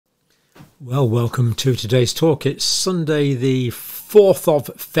Well, welcome to today's talk. It's Sunday the 4th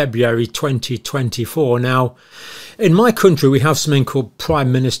of February 2024. Now, in my country we have something called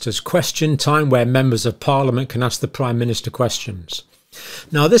Prime Minister's Question Time, where members of Parliament can ask the Prime Minister questions.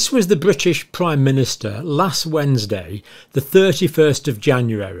 Now, this was the British Prime Minister last Wednesday, the 31st of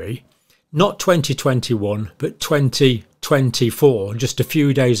January, not 2021, but 2024, just a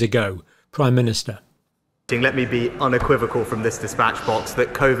few days ago. Prime Minister. Let me be unequivocal from this dispatch box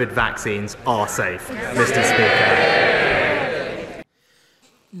that COVID vaccines are safe, Mr. Speaker.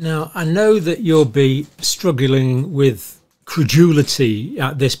 Now, I know that you'll be struggling with credulity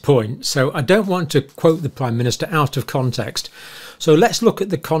at this point, so I don't want to quote the Prime Minister out of context. So let's look at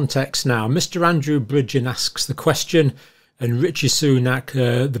the context now. Mr. Andrew Bridgen asks the question and Rishi Sunak,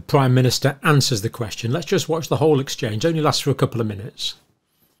 the Prime Minister, answers the question. Let's just watch the whole exchange. It only lasts for a couple of minutes.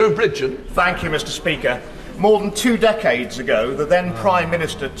 Bridgen. Thank you, Mr. Speaker. More than 2 decades ago, the then Prime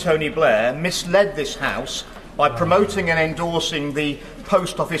Minister, Tony Blair, misled this House by promoting and endorsing the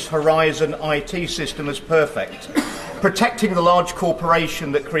Post Office Horizon IT system as perfect, protecting the large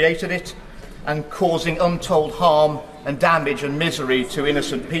corporation that created it and causing untold harm and damage and misery to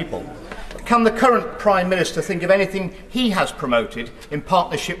innocent people. Can the current Prime Minister think of anything he has promoted in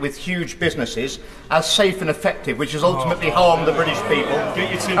partnership with huge businesses as safe and effective, which has ultimately harmed the British people?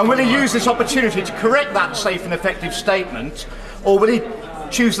 And will he use this opportunity to correct that safe and effective statement, or will he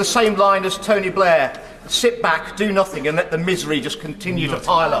choose the same line as Tony Blair, sit back, do nothing and let the misery just continue to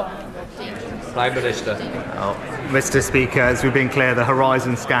pile up? Prime Minister. Mr. Speaker, as we've been clear, the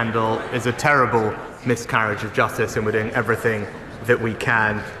Horizon scandal is a terrible miscarriage of justice, and we're doing everything that we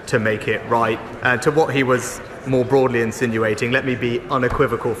can to make it right. To what he was more broadly insinuating, let me be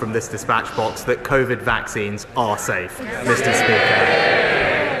unequivocal from this dispatch box that COVID vaccines are safe, Mr.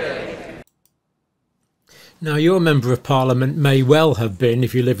 Speaker. Now, your Member of Parliament may well have been,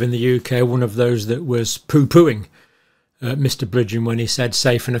 if you live in the UK, one of those that was poo-pooing Mr. Bridgen when he said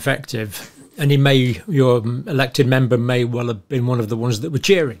safe and effective. And your elected member may well have been one of the ones that were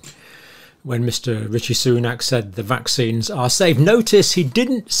cheering when Mr. Rishi Sunak said the vaccines are safe. Notice he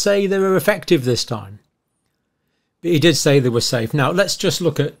didn't say they were effective this time, but he did say they were safe. Now, let's just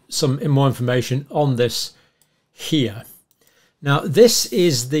look at some more information on this here. Now, this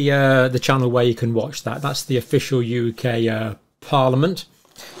is the channel where you can watch that. That's the official UK Parliament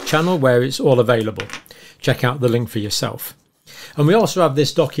channel where it's all available. Check out the link for yourself. And we also have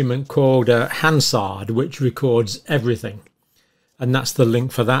this document called Hansard, which records everything. And that's the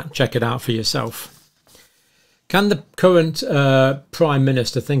link for that. Check it out for yourself. Can the current Prime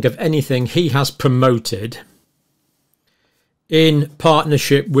Minister think of anything he has promoted in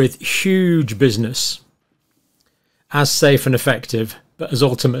partnership with huge business as safe and effective, but has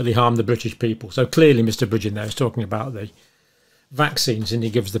ultimately harmed the British people? So clearly Mr. Bridgen there is talking about the vaccines, and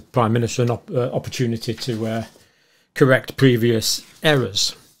he gives the Prime Minister an opportunity to correct previous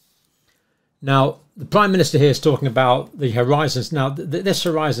errors. Now, the Prime Minister here is talking about the Horizons. Now, this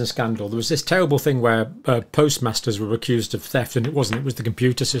Horizon scandal, there was this terrible thing where postmasters were accused of theft, and it wasn't. It was the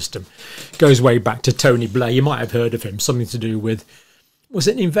computer system. It goes way back to Tony Blair. You might have heard of him. Something to do with, was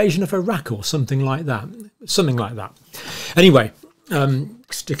it an invasion of Iraq or something like that? Something like that. Anyway,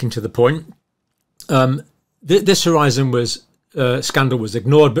 sticking to the point, this Horizon scandal was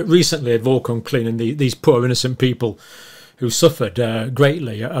ignored, but recently they've all come clean, and these poor innocent people who suffered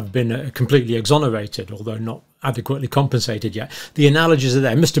greatly have been completely exonerated, although not adequately compensated yet. The analogies are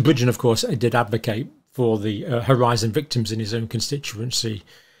there. Mr. Bridgen, of course, did advocate for the Horizon victims in his own constituency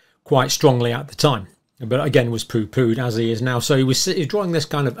quite strongly at the time, but again was poo-pooed, as he is now. So he's drawing this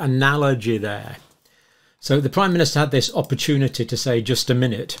kind of analogy there. So the Prime Minister had this opportunity to say just a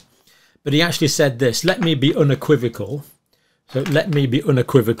minute, but he actually said this: let me be unequivocal. So let me be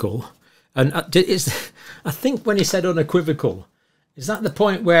unequivocal. And I think when he said unequivocal, is that the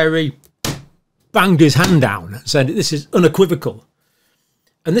point where he banged his hand down and said, this is unequivocal?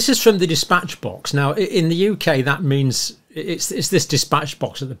 And this is from the dispatch box. Now, in the UK, that means it's this dispatch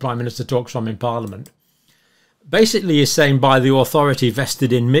box that the Prime Minister talks from in Parliament. Basically, he's saying, by the authority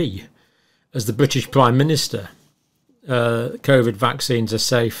vested in me as the British Prime Minister, COVID vaccines are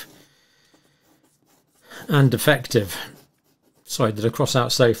safe and effective. Sorry, did I cross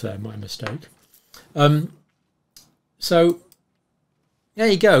out safe there? My mistake. So, there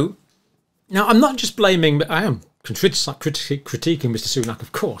you go. Now, I'm not just blaming, but I am critiquing Mr. Sunak,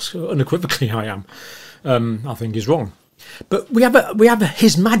 of course. Unequivocally, I am. I think he's wrong. But we have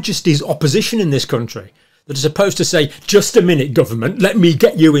His Majesty's opposition in this country that is supposed to say, just a minute, government, let me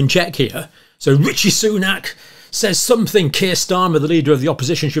get you in check here. So Rishi Sunak says something Keir Starmer, the leader of the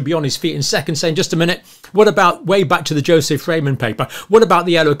opposition, should be on his feet in seconds, saying, just a minute, what about way back to the Joseph Freeman paper? What about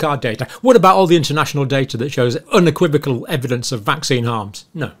the yellow card data? What about all the international data that shows unequivocal evidence of vaccine harms?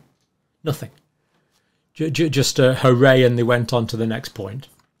 No, nothing. Just a hooray, and they went on to the next point.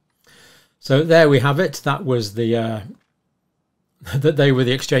 So there we have it. That was the that they were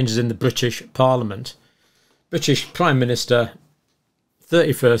the exchanges in the British Parliament. British Prime Minister,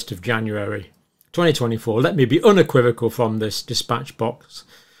 31st of January 2024. Let me be unequivocal from this dispatch box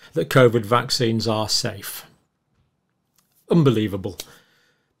that COVID vaccines are safe. Unbelievable.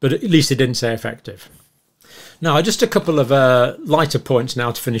 But at least it didn't say effective. Now, just a couple of lighter points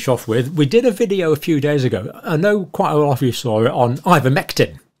now to finish off with. We did a video a few days ago. I know quite a lot of you saw it, on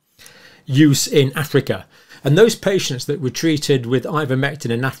ivermectin use in Africa. And those patients that were treated with ivermectin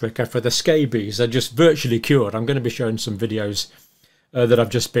in Africa for the scabies are just virtually cured. I'm going to be showing some videos that I've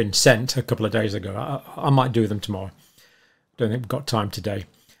just been sent a couple of days ago. I might do them tomorrow. Don't think we've got time today.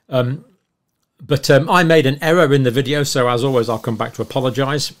 But I made an error in the video, so as always, I'll come back to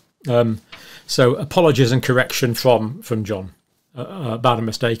apologise. So apologies and correction from John about a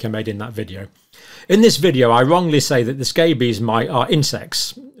mistake I made in that video. In this video, I wrongly say that the scabies are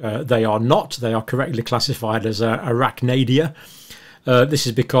insects. They are not. They are correctly classified as arachnidia. This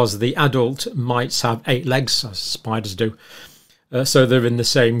is because the adult mites have 8 legs, as spiders do. So they're in the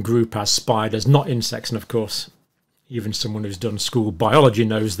same group as spiders, not insects. And of course, even someone who's done school biology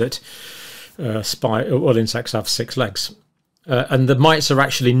knows that all insects have 6 legs. And the mites are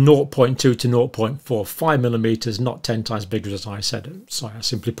actually 0.2 to 0.4, 5 millimetres, not 10 times bigger, as I said. Sorry, I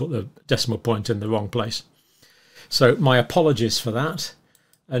simply put the decimal point in the wrong place. So my apologies for that.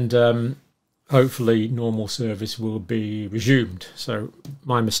 And hopefully normal service will be resumed. So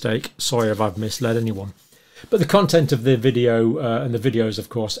my mistake. Sorry if I've misled anyone. But the content of the video and the videos, of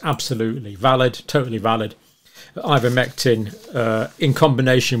course, absolutely valid, totally valid. Ivermectin, in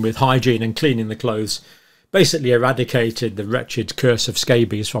combination with hygiene and cleaning the clothes, basically eradicated the wretched curse of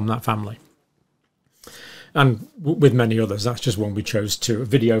scabies from that family. And with many others. That's just one we chose to, a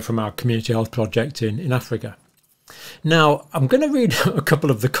video from our community health project in Africa. Now, I'm going to read a couple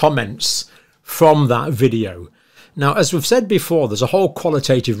of the comments from that video. Now, as we've said before, there's a whole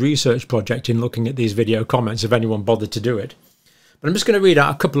qualitative research project in looking at these video comments, if anyone bothered to do it. But I'm just going to read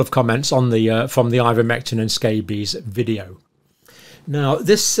out a couple of comments on the from the ivermectin and scabies video. Now,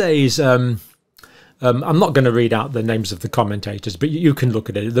 this says... I'm not going to read out the names of the commentators, but you can look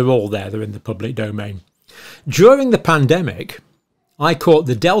at it. They're all there. They're in the public domain. During the pandemic, I caught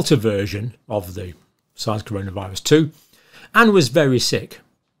the Delta version of the SARS coronavirus 2 and was very sick.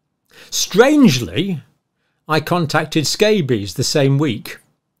 Strangely, I contacted scabies the same week.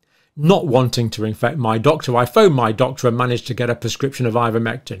 Not wanting to infect my doctor, I phoned my doctor and managed to get a prescription of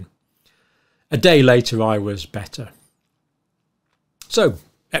ivermectin. A day later, I was better. So,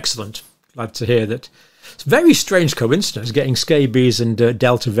 excellent. Glad to hear that. It's a very strange coincidence getting scabies and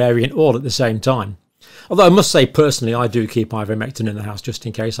Delta variant all at the same time. Although I must say, personally, I do keep ivermectin in the house just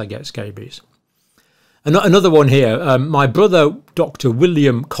in case I get scabies. Another one here. My brother, Dr.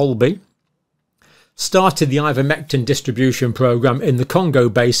 William Colby, started the ivermectin distribution program in the Congo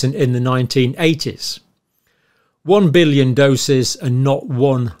Basin in the 1980s. 1 billion doses and not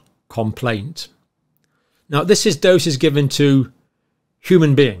one complaint. Now, this is doses given to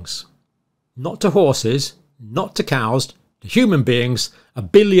human beings. Not to horses, not to cows, to human beings, 1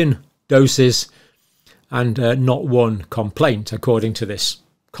 billion doses and not one complaint, according to this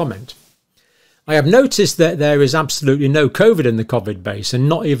comment. I have noticed that there is absolutely no COVID in the COVID base, and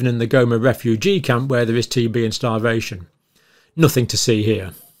not even in the Goma refugee camp where there is TB and starvation. Nothing to see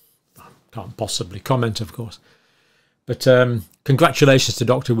here. Can't possibly comment, of course. But congratulations to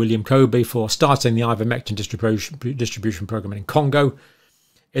Dr. William Colby for starting the ivermectin distribution program in Congo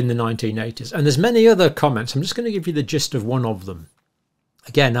in the 1980s. And there's many other comments. I'm just going to give you the gist of one of them.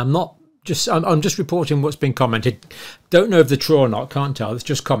 Again, I'm just reporting what's been commented. Don't know if they're true or not, can't tell. It's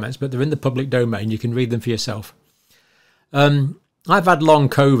just comments, but they're in the public domain. You can read them for yourself. I've had long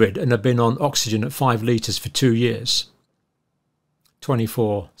COVID and have been on oxygen at 5 litres for 2 years.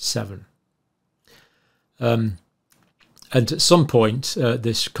 24/7. And at some point,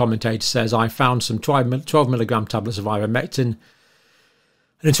 this commentator says, I found some 12 milligram tablets of ivermectin.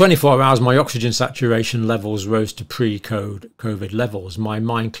 And in 24 hours, my oxygen saturation levels rose to pre-COVID levels. My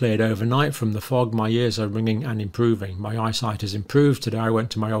mind cleared overnight from the fog. My ears are ringing and improving. My eyesight has improved. Today I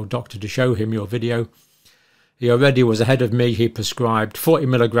went to my old doctor to show him your video. He already was ahead of me. He prescribed 40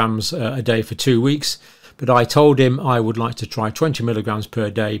 milligrams a day for 2 weeks. But I told him I would like to try 20 milligrams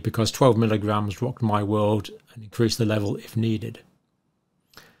per day because 12 milligrams rocked my world and increased the level if needed.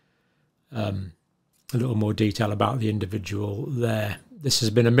 a little more detail about the individual there. This has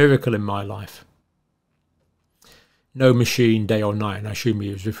been a miracle in my life. No machine, day or night, and I assume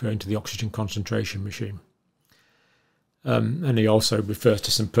he was referring to the oxygen concentration machine. And he also refers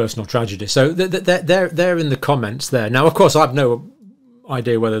to some personal tragedy. So they're in the comments there. Now, of course, I've no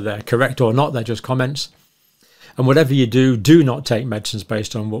idea whether they're correct or not. They're just comments. And whatever you do, do not take medicines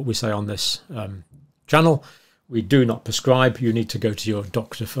based on what we say on this channel. We do not prescribe. You need to go to your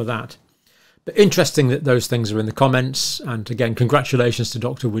doctor for that. But interesting that those things are in the comments. And again, congratulations to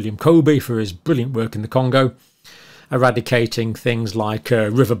Dr. William Kobe for his brilliant work in the Congo, eradicating things like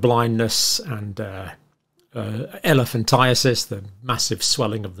river blindness and elephantiasis, the massive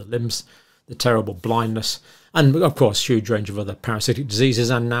swelling of the limbs, the terrible blindness, and of course huge range of other parasitic diseases,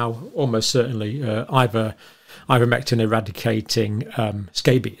 and now almost certainly ivermectin eradicating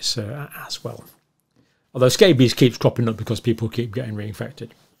scabies as well. Although scabies keeps cropping up because people keep getting reinfected.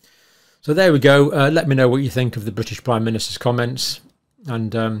 So there we go. Let me know what you think of the British Prime Minister's comments,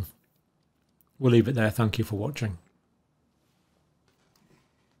 and we'll leave it there. Thank you for watching.